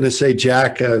 I was going to say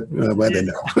Jack, I don't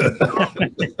know.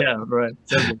 Yeah, right.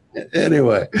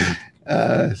 Anyway.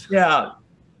 Yeah.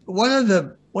 One of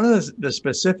the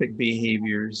specific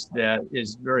behaviors that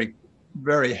is very,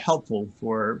 very helpful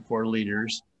for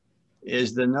leaders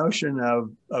is the notion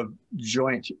of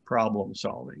joint problem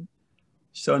solving.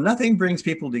 So nothing brings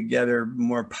people together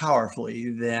more powerfully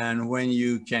than when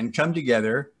you can come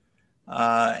together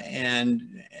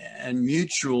and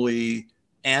mutually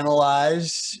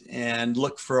analyze and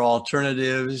look for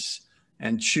alternatives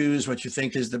and choose what you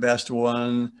think is the best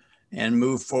one and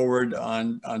move forward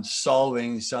on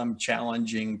solving some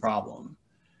challenging problem.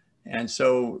 And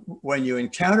so when you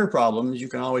encounter problems, you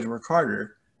can always work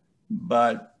harder,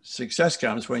 but success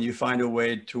comes when you find a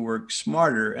way to work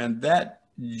smarter. And that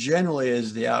generally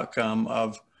is the outcome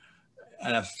of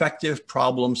an effective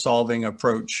problem-solving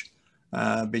approach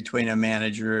between a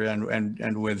manager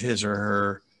and with his or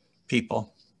her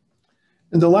people.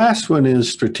 And the last one is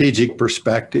strategic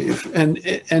perspective. And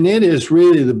it is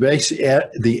really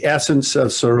the essence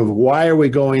of sort of why are we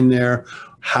going there?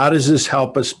 How does this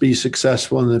help us be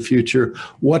successful in the future?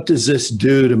 What does this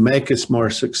do to make us more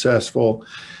successful?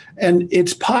 And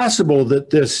it's possible that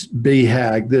this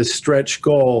BHAG, this stretch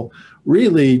goal,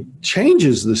 really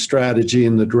changes the strategy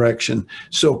and the direction.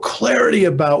 So clarity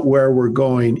about where we're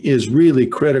going is really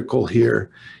critical here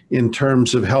in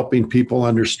terms of helping people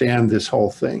understand this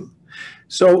whole thing.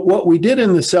 So what we did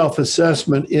in the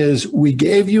self-assessment is we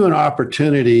gave you an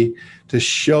opportunity to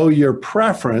show your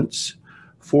preference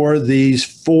for these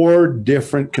 4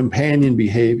 different companion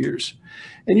behaviors.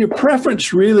 And your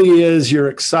preference really is your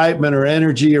excitement or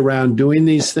energy around doing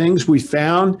these things. We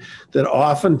found that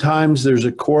oftentimes there's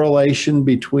a correlation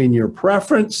between your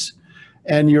preference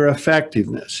and your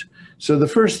effectiveness. So the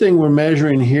first thing we're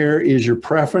measuring here is your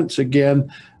preference.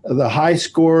 Again, the high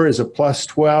score is a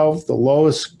 +12. The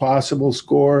lowest possible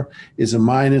score is a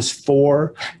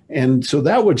 -4. And so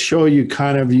that would show you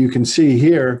kind of, you can see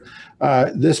here,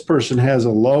 this person has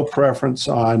a low preference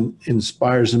on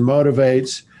inspires and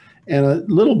motivates, and a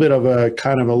little bit of a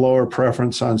kind of a lower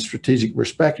preference on strategic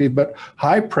perspective, but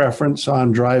high preference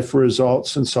on drive for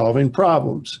results and solving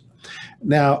problems.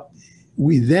 Now,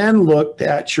 we then looked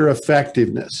at your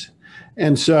effectiveness.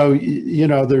 And so, you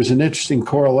know, there's an interesting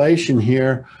correlation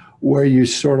here where you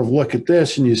sort of look at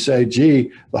this and you say,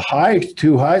 gee, the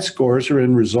 2 high scores are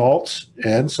in results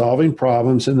and solving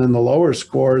problems, and then the lower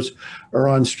scores are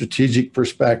on strategic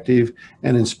perspective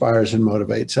and inspires and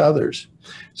motivates others.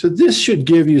 So this should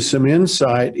give you some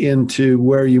insight into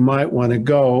where you might want to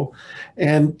go,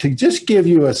 and to just give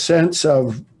you a sense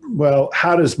of, well,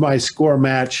 how does my score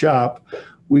match up?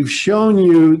 We've shown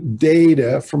you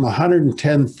data from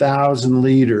 110,000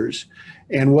 leaders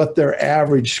and what their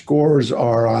average scores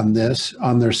are on this,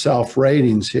 on their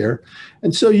self-ratings here.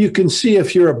 And so you can see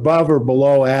if you're above or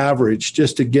below average,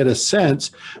 just to get a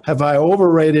sense, have I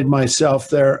overrated myself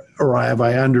there, or have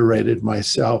I underrated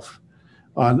myself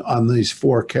on these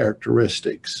 4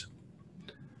 characteristics?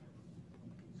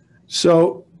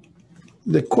 So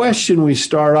the question we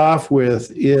start off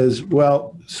with is,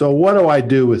 well, so what do I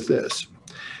do with this?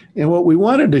 And what we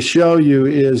wanted to show you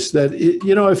is that,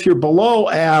 if you're below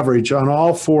average on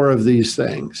all four of these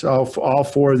things, all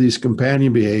four of these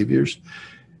companion behaviors,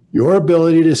 your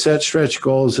ability to set stretch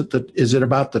goals is at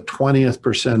about the 20th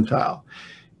percentile.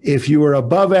 If you are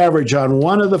above average on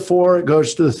one of the four, it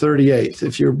goes to the 38th.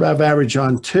 If you're above average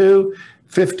on two,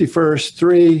 51st,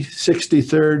 3,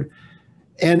 63rd.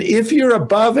 And if you're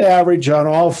above average on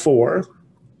all four,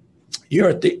 you're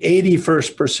at the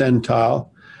 81st percentile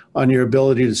on your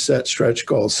ability to set stretch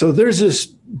goals. So there's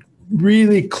this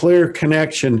really clear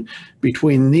connection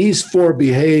between these four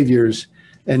behaviors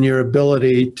and your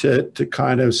ability to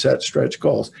kind of set stretch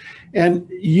goals. And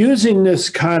using this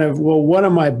kind of, well, what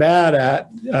am I bad at,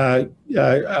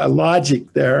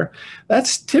 logic there,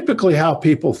 that's typically how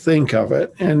people think of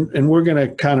it. And we're going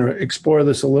to kind of explore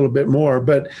this a little bit more.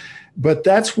 But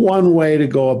that's one way to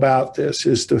go about this,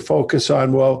 is to focus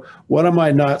on, well, what am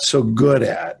I not so good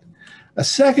at? A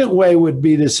second way would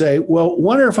be to say, well,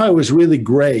 wonder if I was really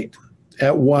great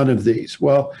at one of these.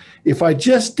 Well, if I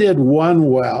just did one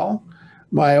well,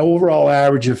 my overall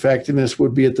average effectiveness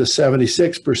would be at the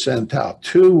 76th percentile.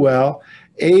 2 well,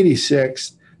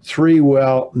 86th, 3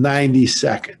 well,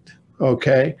 92nd.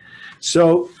 Okay,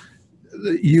 so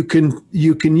you can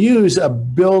use a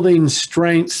building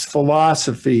strengths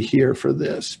philosophy here for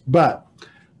this, but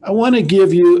I want to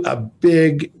give you a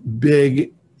big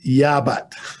yeah,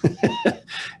 but.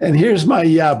 And here's my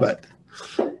yeah, but.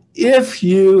 If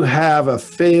you have a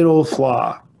fatal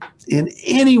flaw in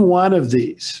any one of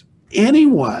these,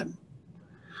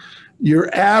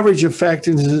 your average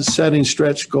effectiveness at setting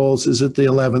stretch goals is at the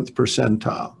 11th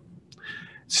percentile.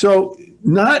 So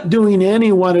not doing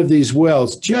any one of these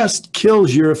wells just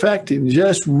kills your effectiveness,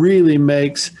 just really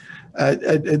makes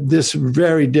this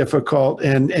very difficult,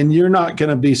 and you're not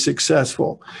going to be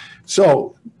successful.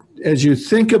 So as you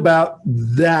think about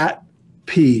that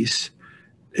piece,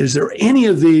 is there any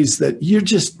of these that you're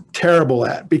just terrible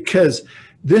at? Because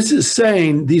this is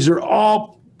saying these are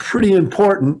all pretty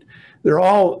important. They're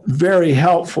all very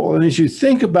helpful. And as you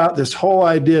think about this whole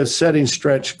idea of setting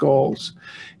stretch goals,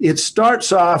 it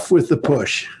starts off with the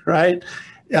push, right?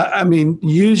 I mean,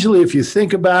 usually if you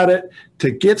think about it, to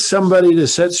get somebody to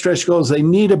set stretch goals, they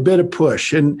need a bit of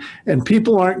push, and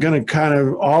people aren't going to kind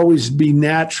of always be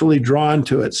naturally drawn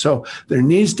to it. So there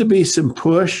needs to be some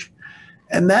push,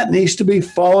 and that needs to be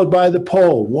followed by the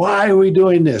pull. Why are we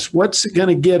doing this? What's it going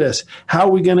to get us? How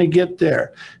are we going to get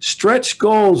there? Stretch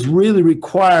goals really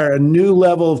require a new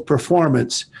level of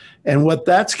performance, and what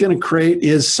that's going to create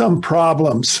is some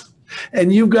problems.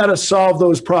 And you've got to solve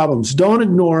those problems. Don't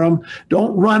ignore them.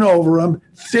 Don't run over them.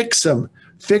 Fix them.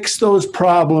 Fix those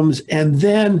problems, and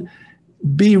then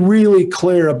be really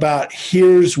clear about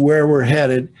here's where we're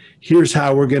headed. Here's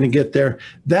how we're going to get there.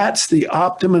 That's the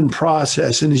optimum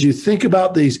process. And as you think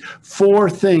about these four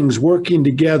things working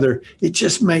together, it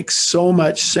just makes so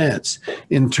much sense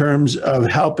in terms of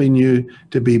helping you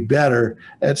to be better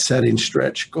at setting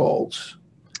stretch goals.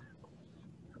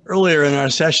 Earlier in our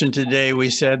session today,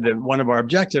 we said that one of our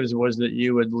objectives was that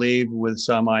you would leave with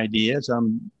some idea,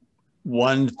 some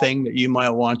one thing that you might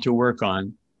want to work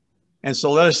on. And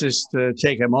so let us just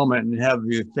take a moment and have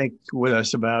you think with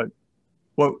us about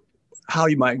how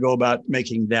you might go about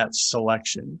making that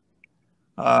selection.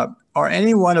 Are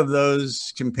any one of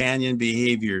those companion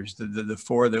behaviors, the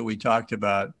four that we talked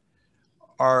about,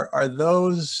 are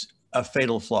those a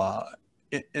fatal flaw?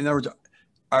 In other words,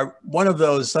 are one of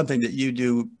those something that you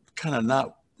do kind of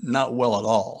not well at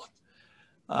all?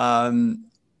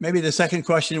 Maybe the second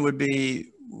question would be,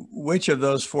 which of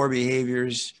those four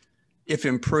behaviors, if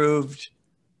improved,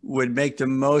 would make the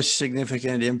most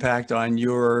significant impact on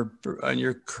your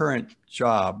current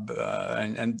job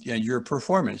and your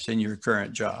performance in your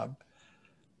current job?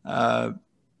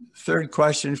 Third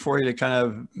question for you to kind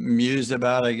of muse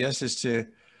about, I guess, is to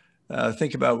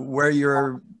think about where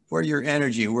your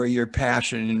energy, where your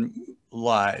passion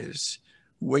lies.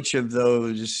 Which of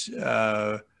those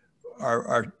are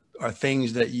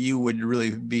things that you would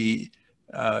really be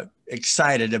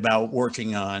excited about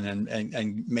working on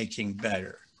and making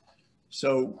better?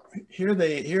 So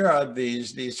here are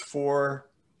these four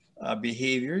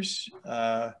behaviors,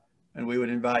 and we would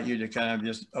invite you to kind of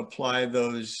just apply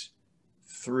those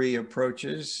three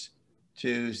approaches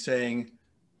to saying,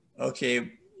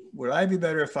 okay, would I be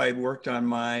better if I worked on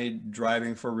my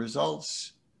driving for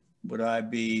results? Would I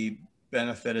be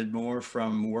benefited more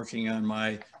from working on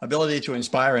my ability to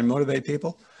inspire and motivate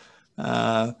people?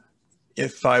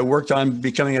 If I worked on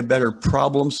becoming a better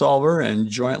problem solver and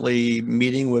jointly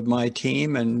meeting with my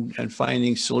team and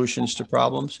finding solutions to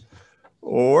problems?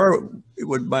 Or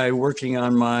would my working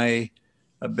on my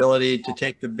ability to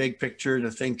take the big picture,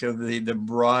 to think of the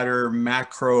broader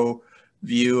macro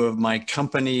view of my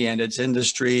company and its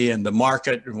industry and the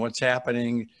market and what's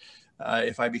happening.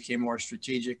 If I became more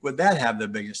strategic, would that have the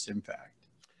biggest impact?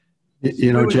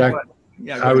 You know, Jack,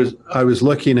 yeah, I was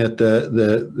looking at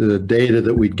the data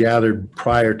that we'd gathered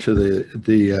prior to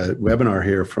the webinar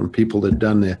here from people that had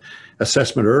done the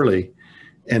assessment early,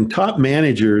 and top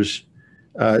managers,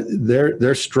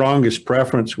 their strongest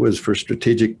preference was for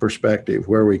strategic perspective,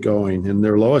 where are we going, and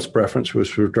their lowest preference was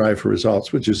for drive for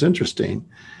results, which is interesting.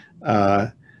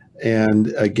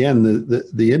 And again,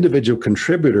 the individual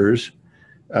contributors,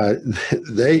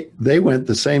 they went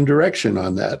the same direction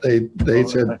on that. They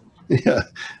said, yeah,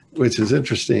 which is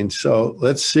interesting. So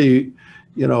let's see,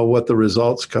 you know, what the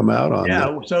results come out on.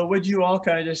 Yeah. So would you all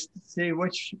kind of just see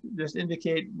just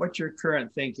indicate what your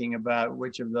current thinking about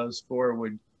which of those four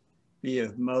would be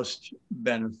of most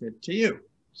benefit to you?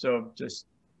 So just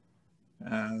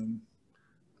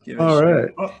give us. All right.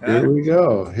 Here we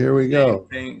go. Here we go.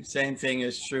 Same thing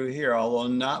is true here, although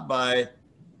not by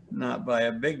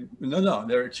a big. No,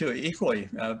 there are two equally.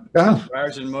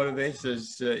 Inspires and motivates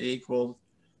is equal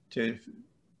to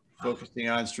focusing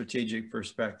on strategic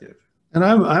perspective. And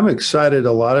I'm excited.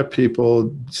 A lot of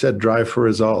people said drive for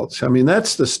results. I mean,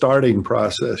 that's the starting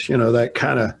process, you know, that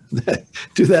kind of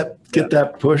get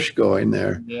that push going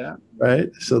there. Yeah. Right.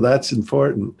 So that's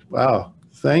important. Wow.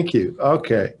 Thank you.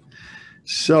 Okay.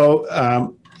 So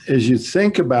as you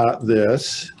think about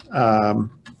this,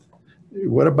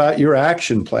 what about your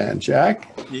action plan, Jack?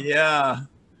 Yeah.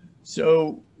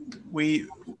 So when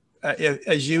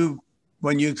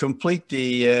you complete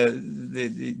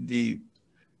the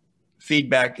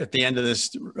feedback at the end of this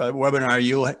webinar,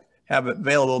 you'll have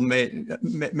available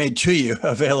made to you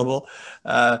available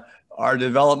our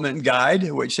development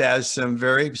guide, which has some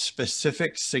very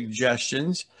specific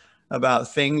suggestions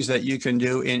about things that you can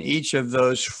do in each of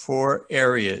those four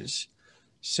areas.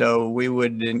 So we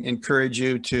would encourage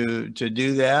you to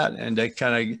do that and to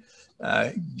kind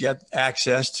of get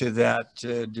access to that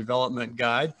development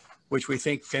guide, which we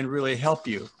think can really help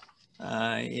you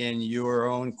in your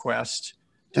own quest.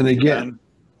 And again,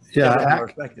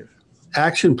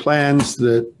 action plans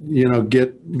that, you know,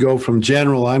 go from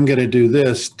general, I'm going to do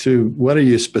this, to what are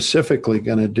you specifically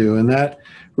going to do? And that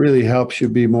really helps you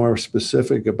be more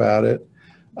specific about it.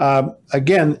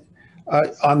 Again,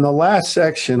 on the last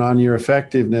section on your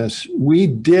effectiveness, we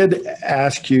did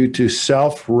ask you to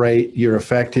self-rate your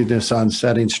effectiveness on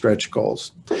setting stretch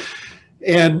goals.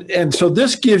 And so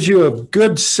this gives you a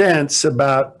good sense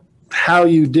about how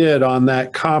you did on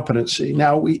that competency.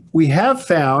 Now, we have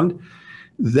found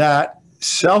that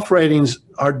self-ratings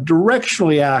are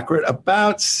directionally accurate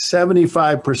about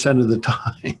 75% of the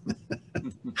time.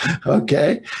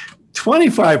 Okay.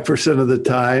 25% of the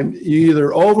time, you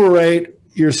either overrate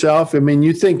yourself. I mean,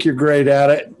 you think you're great at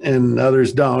it and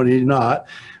others don't, you're not,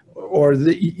 or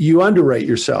you underrate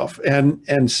yourself.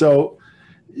 And so,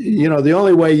 you know, the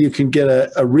only way you can get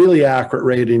a really accurate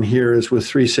rating here is with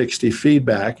 360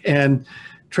 feedback. And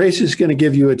Tracy's going to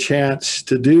give you a chance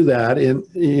to do that. And,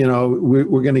 you know,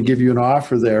 we're going to give you an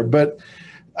offer there. But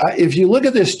if you look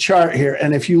at this chart here,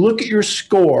 and if you look at your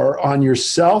score on your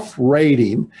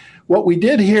self-rating, what we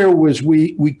did here was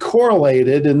we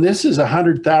correlated, and this is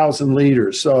 100,000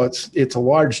 liters, so it's a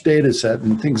large data set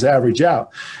and things average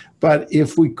out. But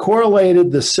if we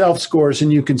correlated the self-scores,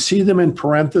 and you can see them in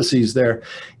parentheses there,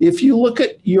 if you look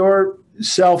at your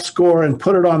self-score and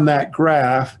put it on that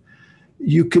graph,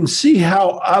 you can see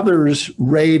how others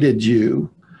rated you,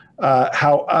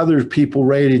 how other people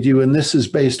rated you, and this is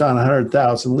based on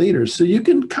 100,000 liters. So you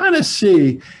can kind of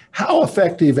see how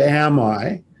effective am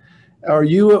I? Are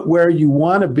you at where you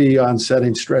want to be on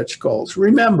setting stretch goals?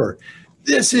 Remember,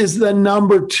 this is the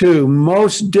 #2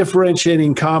 most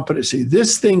differentiating competency.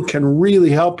 This thing can really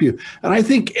help you. And I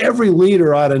think every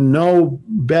leader ought to know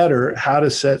better how to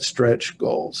set stretch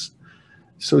goals.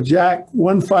 So Jack,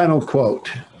 one final quote.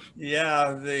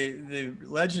 Yeah, the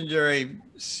legendary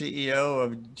CEO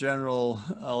of General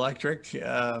Electric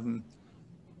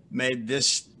made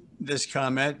this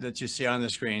comment that you see on the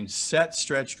screen: set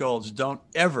stretch goals. Don't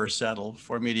ever settle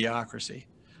for mediocrity.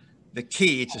 The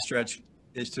key to stretch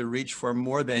is to reach for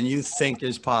more than you think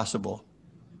is possible.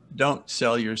 Don't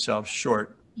sell yourself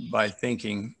short by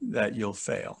thinking that you'll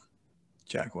fail.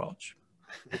 Jack Welch.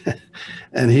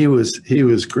 And he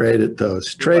was great at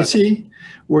those. Tracy,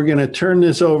 we're going to turn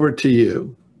this over to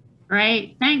you.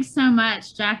 Great. Thanks so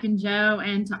much, Jack and Joe,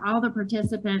 and to all the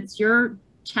participants. Your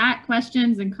chat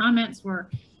questions and comments were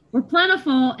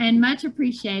plentiful and much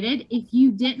appreciated. If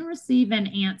you didn't receive an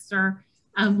answer,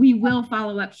 we will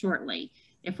follow up shortly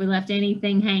if we left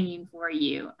anything hanging for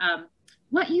you.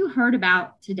 What you heard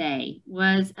about today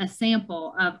was a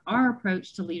sample of our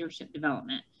approach to leadership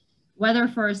development, whether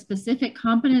for a specific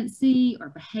competency or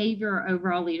behavior or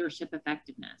overall leadership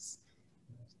effectiveness.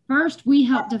 First, we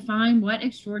help define what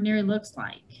extraordinary looks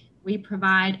like. We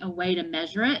provide a way to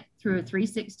measure it through a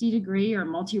 360-degree or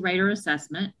multi-rater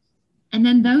assessment. And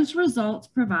then those results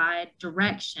provide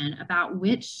direction about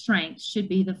which strengths should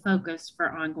be the focus for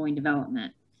ongoing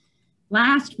development.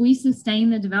 Last, we sustain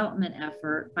the development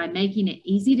effort by making it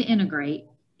easy to integrate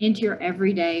into your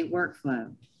everyday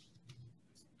workflow.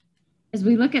 As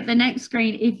we look at the next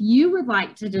screen, if you would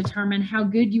like to determine how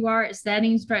good you are at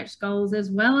setting stretch goals,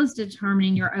 as well as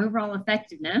determining your overall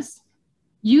effectiveness,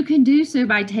 you can do so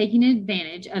by taking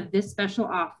advantage of this special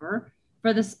offer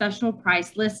for the special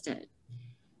price listed.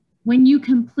 When you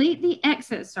complete the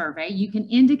exit survey, you can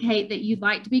indicate that you'd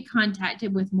like to be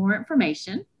contacted with more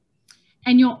information,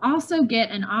 and you'll also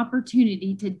get an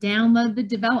opportunity to download the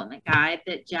development guide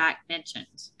that Jack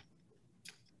mentioned.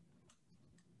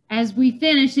 As we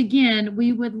finish, again,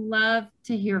 we would love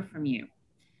to hear from you.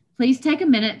 Please take a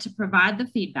minute to provide the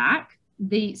feedback.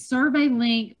 The survey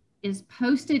link is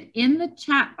posted in the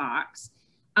chat box.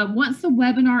 Once the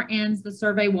webinar ends, the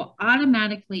survey will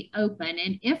automatically open.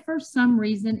 And if for some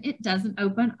reason it doesn't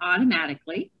open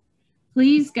automatically,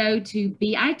 please go to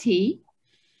bit.ly/ZF-MAY.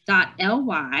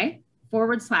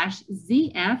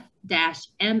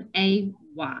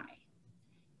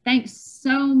 Thanks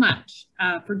so much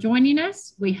for joining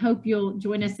us. We hope you'll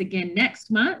join us again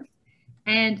next month,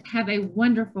 and have a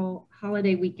wonderful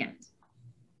holiday weekend.